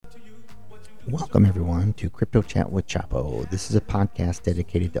Welcome, everyone, to Crypto Chat with Chapo. This is a podcast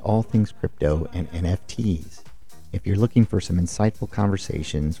dedicated to all things crypto and NFTs. If you're looking for some insightful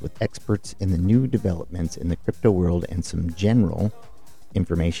conversations with experts in the new developments in the crypto world and some general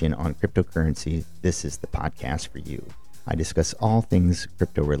information on cryptocurrency, this is the podcast for you. I discuss all things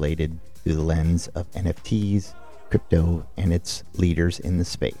crypto related through the lens of NFTs, crypto, and its leaders in the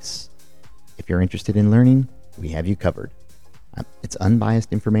space. If you're interested in learning, we have you covered. It's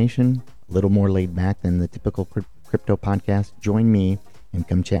unbiased information, a little more laid back than the typical crypto podcast. Join me and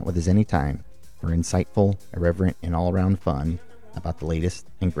come chat with us anytime for insightful, irreverent, and all-around fun about the latest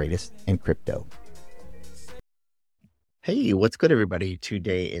and greatest in crypto. Hey, what's good, everybody?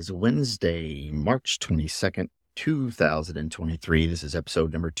 Today is Wednesday, March 22nd, 2023. This is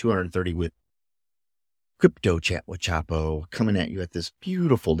episode number 230 with Crypto Chat with Chapo, coming at you at this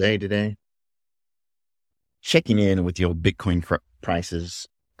beautiful day today. Checking in with the old Bitcoin prices,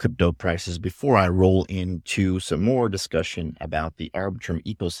 crypto prices, before I roll into some more discussion about the Arbitrum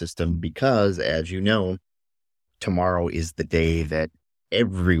ecosystem, because as you know, tomorrow is the day that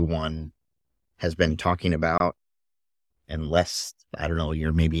everyone has been talking about, unless, I don't know,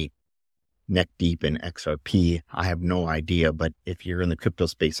 you're maybe neck deep in XRP. I have no idea, but if you're in the crypto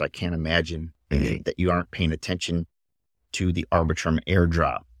space, I can't imagine that you aren't paying attention to the Arbitrum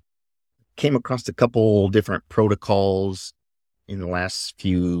airdrop. Came across a couple different protocols in the last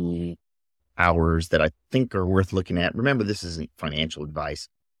few hours that I think are worth looking at. Remember, this isn't financial advice.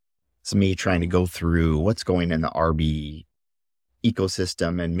 It's me trying to go through what's going in the RB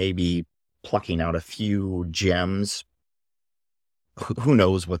ecosystem and maybe plucking out a few gems. Who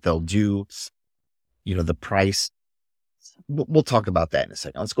knows what they'll do? You know, the price. We'll talk about that in a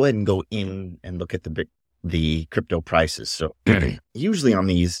second. Let's go ahead and go in and look at the crypto prices. So usually on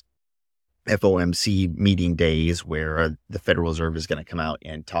these FOMC meeting days where the Federal Reserve is going to come out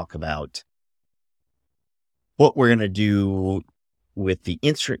and talk about what we're going to do with the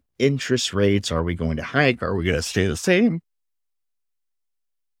interest rates. Are we going to hike? Are we going to stay the same?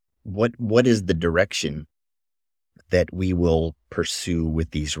 What is the direction that we will pursue with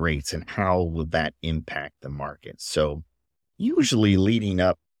these rates, and how will that impact the market? So usually leading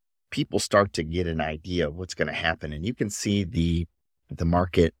up, people start to get an idea of what's going to happen, and you can see the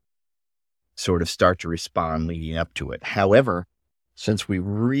market sort of start to respond leading up to it. However, since we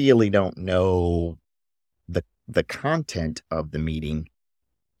really don't know the content of the meeting,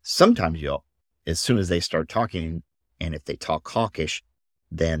 sometimes as soon as they start talking, and if they talk hawkish,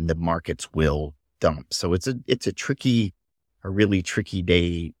 then the markets will dump. So it's a really tricky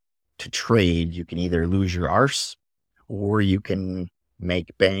day to trade. You can either lose your arse or you can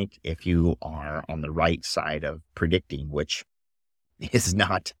make bank if you are on the right side of predicting, which is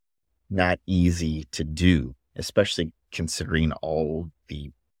not easy to do, especially considering all the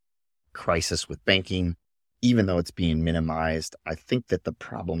crisis with banking. Even though it's being minimized, I think that the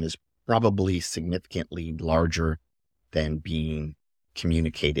problem is probably significantly larger than being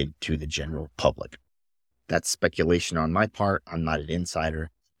communicated to the general public. That's speculation on my part. I'm not an insider.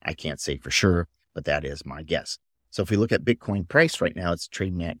 I can't say for sure, but that is my guess. So if we look at Bitcoin price right now, it's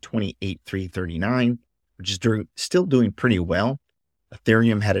trading at 28,339, which is still doing pretty well.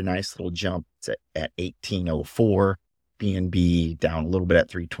 Ethereum had a nice little jump. It's at 1804. BNB down a little bit at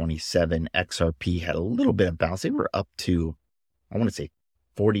 327. XRP had a little bit of bounce. They were up to, I want to say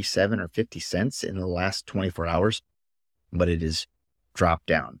 47 or 50 cents in the last 24 hours, but it is dropped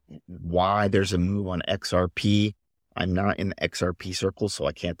down. Why there's a move on XRP? I'm not in the XRP circle, so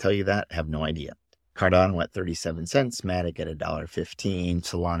I can't tell you that. I have no idea. Cardano at 37 cents. Matic at $1.15.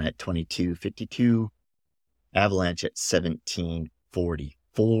 Solana at 22.52. Avalanche at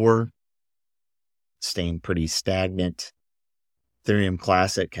 17.44. Staying pretty stagnant. Ethereum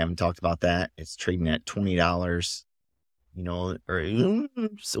Classic, haven't talked about that. It's trading at $20. You know,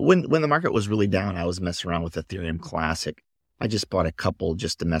 so when the market was really down, I was messing around with Ethereum Classic. I just bought a couple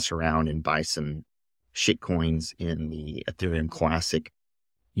just to mess around and buy some shit coins in the Ethereum Classic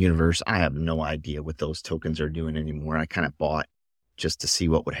universe. I have no idea what those tokens are doing anymore. I kind of bought just to see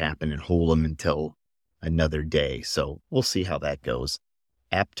what would happen and hold them until another day. So we'll see how that goes.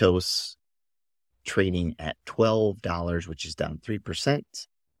 Aptos trading at $12, which is down 3%.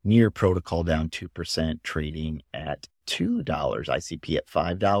 Near Protocol down 2%, trading at $2. ICP at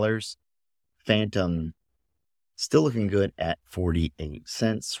 $5. Phantom still looking good at 48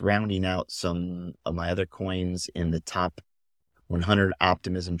 cents. Rounding out some of my other coins in the top 100,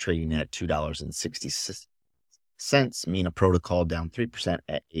 Optimism trading at $2.60. Mina Protocol down 3%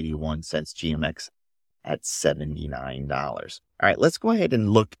 at 81 cents. GMX at $79. All right, let's go ahead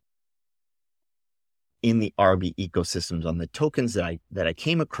and look in the RB ecosystems on the tokens that I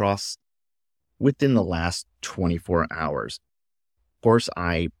came across within the last 24 hours. Of course,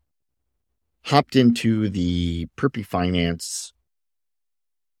 I hopped into the Perpy Finance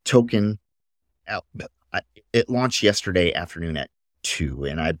token. It launched yesterday afternoon at 2,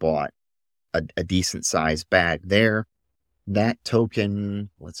 and I bought a decent sized bag there. That token,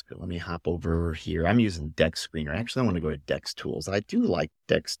 let's go. Let me hop over here. I'm using Dex Screener. Actually, I want to go to Dex Tools. I do like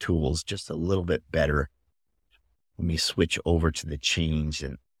Dex Tools just a little bit better. Let me switch over to the chains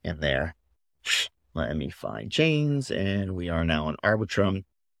in there. Let me find chains, and we are now on Arbitrum.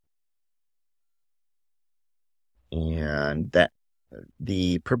 And that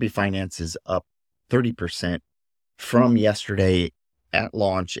the Perpy Finance is up 30% from yesterday. At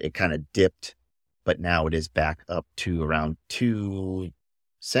launch. It kind of dipped, but now it is back up to around 2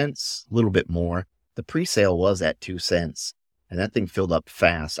 cents, a little bit more. The pre-sale was at 2 cents, and that thing filled up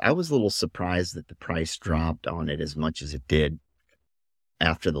fast. I was a little surprised that the price dropped on it as much as it did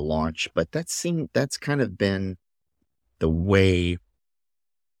after the launch, but that's kind of been the way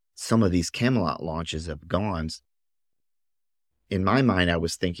some of these Camelot launches have gone. In my mind, I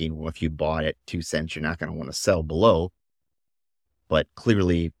was thinking, well, if you bought at 2 cents, you're not going to want to sell below. But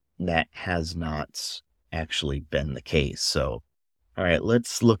clearly that has not actually been the case. So, all right,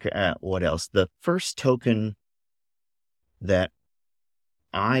 let's look at what else. The first token that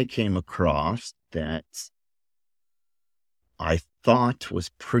I came across that I thought was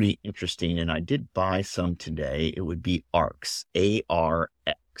pretty interesting, and I did buy some today, it would be ARX,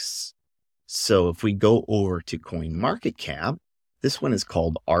 ARX. So if we go over to CoinMarketCap, this one is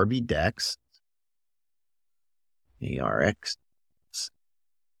called RBDEX, ARX.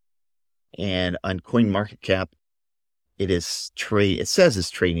 And on CoinMarketCap, it says it's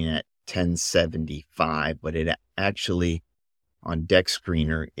trading at 1075, but it actually on Dex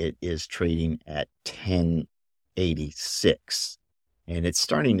Screener, it is trading at 1086. And it's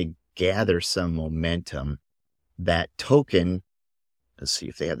starting to gather some momentum. That token, let's see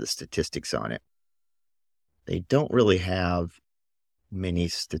if they have the statistics on it. They don't really have many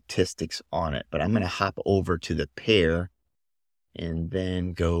statistics on it, but I'm going to hop over to the pair and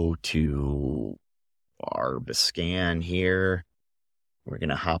then go to Arbiscan here. We're going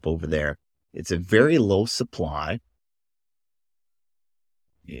to hop over there. It's a very low supply.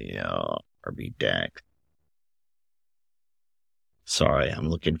 Yeah, RBDEX. Sorry, I'm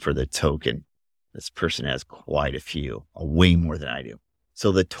looking for the token. This person has quite a few, way more than I do.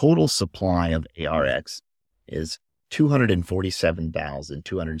 So the total supply of ARX is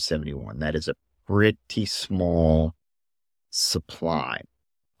 247,271. That is a pretty small supply.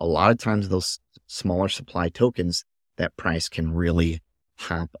 A lot of times those smaller supply tokens, that price can really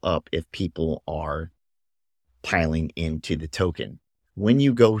hop up if people are piling into the token. When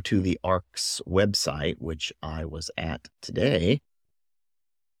you go to the ARX website, which I was at today,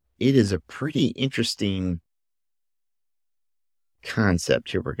 it is a pretty interesting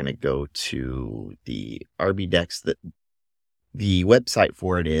concept. Here we're going to go to the RBDEX. The website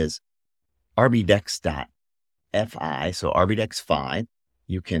for it is rbdex.fi. So RBDEX5,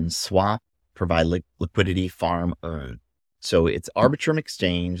 you can swap, provide liquidity, farm, earn. So it's Arbitrum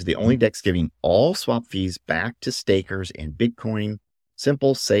exchange, the only DEX giving all swap fees back to stakers in Bitcoin.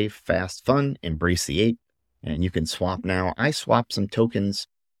 Simple, safe, fast, fun, embrace the ape. And you can swap now. I swapped some tokens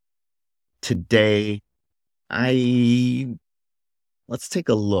today. Let's take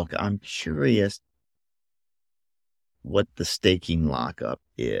a look. I'm curious what the staking lockup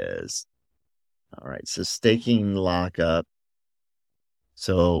is. All right, so staking lockup.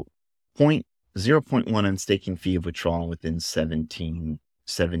 So 0.1 on staking fee of withdrawal within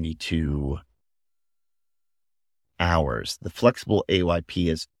 1772 hours. The flexible AYP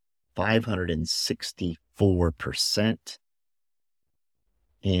is 564%.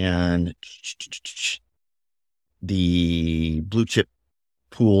 And the blue chip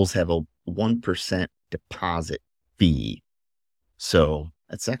pools have a 1% deposit fee. So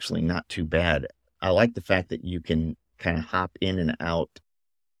that's actually not too bad. I like the fact that you can kind of hop in and out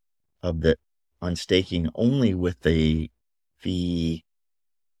of the unstaking only with a fee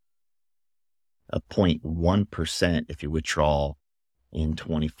of 0.1% if you withdraw in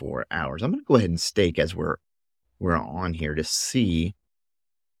 24 hours. I'm going to go ahead and stake as we're on here to see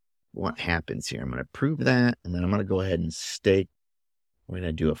what happens here. I'm going to prove that, and then I'm going to go ahead and stake. We're going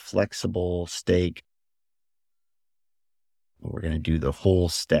to do a flexible stake. We're going to do the whole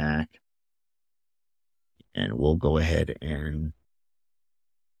stack, and we'll go ahead and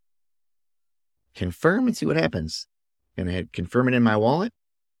confirm and see what happens. I'm going to confirm it in my wallet,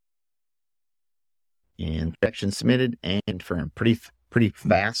 and transaction submitted and confirmed. Pretty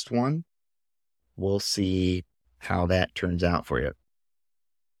fast one. We'll see how that turns out for you.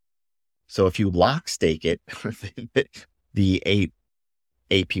 So if you lock stake it, the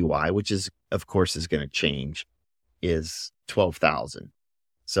APY, which is, of course, is going to change, is 12,000.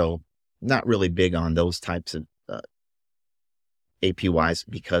 So not really big on those types of APYs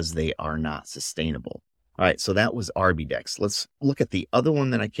because they are not sustainable. All right, so that was Arbidex. Let's look at the other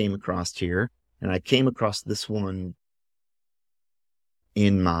one that I came across here. And I came across this one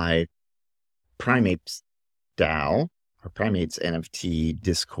in my Primates DAO, or Primates NFT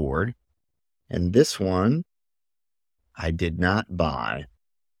Discord. And this one I did not buy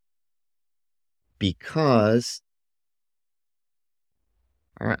because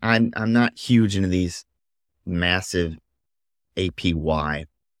I'm not huge into these massive APY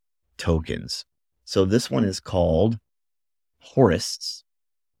tokens. So this one is called Horus,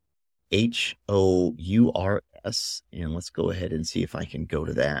 HOURS. And let's go ahead and see if I can go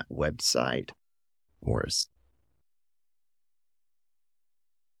to that website. Horus.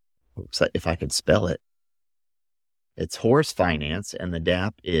 Oops, if I could spell it. It's Horus Finance, and the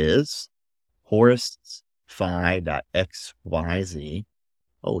DApp is horusfi.xyz.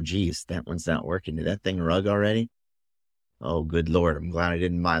 Oh, geez, that one's not working. Did that thing rug already? Oh, good Lord. I'm glad I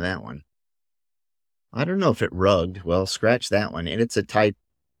didn't buy that one. I don't know if it rugged. Well, scratch that one. And it's a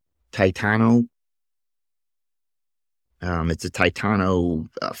Titano. It's a Titano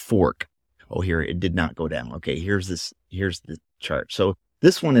fork. Oh, here, it did not go down. Okay, here's the chart. So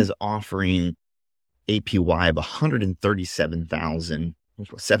this one is offering APY of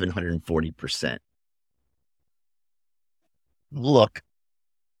 137,740%. Look,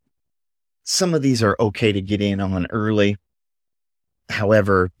 some of these are okay to get in on early.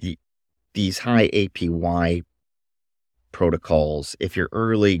 However, these high APY protocols, if you're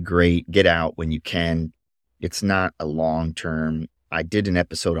early, great, get out when you can. It's not a long term. I did an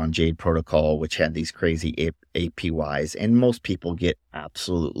episode on Jade Protocol, which had these crazy APYs, and most people get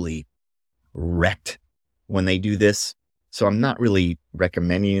absolutely wrecked when they do this. So I'm not really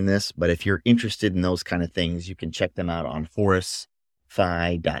recommending this, but if you're interested in those kind of things, you can check them out on horusfi.xyz.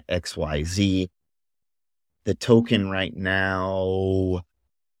 The token right now,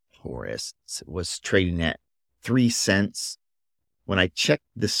 Horus, was trading at 3 cents. When I checked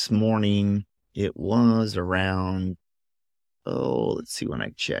this morning, it was around, let's see when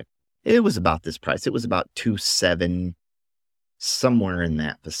I checked. It was about this price. It was about 2.7, somewhere in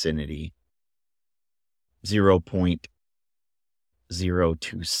that vicinity.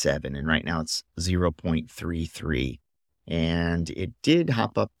 0.027, and right now it's 0.33. And it did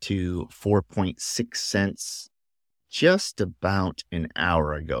hop up to 4.6 cents just about an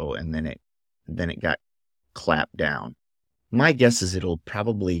hour ago, and then it got clapped down. My guess is it'll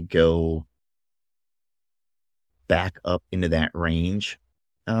probably go back up into that range.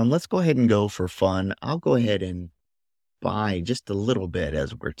 Let's go ahead and go for fun. I'll go ahead and buy just a little bit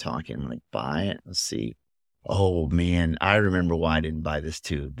as we're talking. Like, buy it. Let's see. Oh man, I remember why I didn't buy this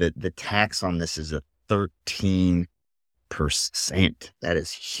too. The tax on this is a 13%. That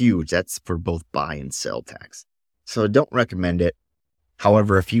is huge. That's for both buy and sell tax. So don't recommend it.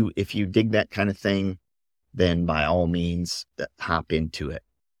 However, if you dig that kind of thing, then by all means hop into it.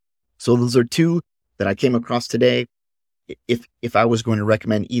 So those are two that I came across today. If I was going to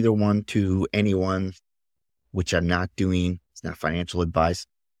recommend either one to anyone, which I'm not doing, it's not financial advice.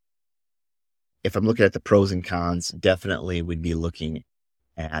 If I'm looking at the pros and cons, definitely would be looking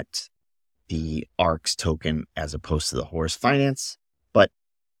at the ARX token as opposed to the Horus Finance, but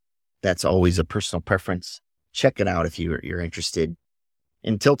that's always a personal preference. Check it out if you're interested.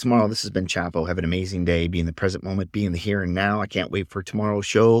 Until tomorrow, this has been Chapo. Have an amazing day. Be in the present moment, be in the here and now. I can't wait for tomorrow's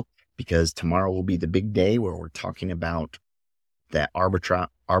show because tomorrow will be the big day where we're talking about that Arbitrum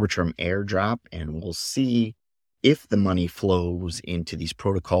airdrop, and we'll see if the money flows into these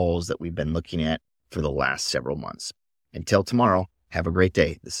protocols that we've been looking at for the last several months. Until tomorrow, have a great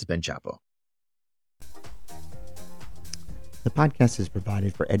day. This has been Chapo. The podcast is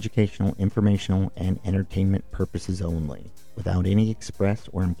provided for educational, informational, and entertainment purposes only, without any express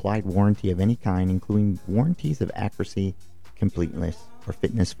or implied warranty of any kind, including warranties of accuracy, completeness, or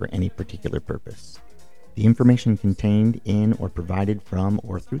fitness for any particular purpose. The information contained in or provided from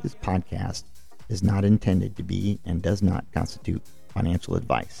or through this podcast is not intended to be and does not constitute financial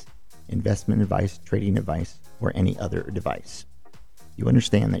advice, investment advice, trading advice, or any other advice. You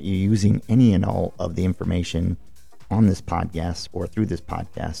understand that you're using any and all of the information on this podcast or through this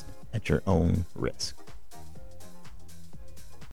podcast at your own risk.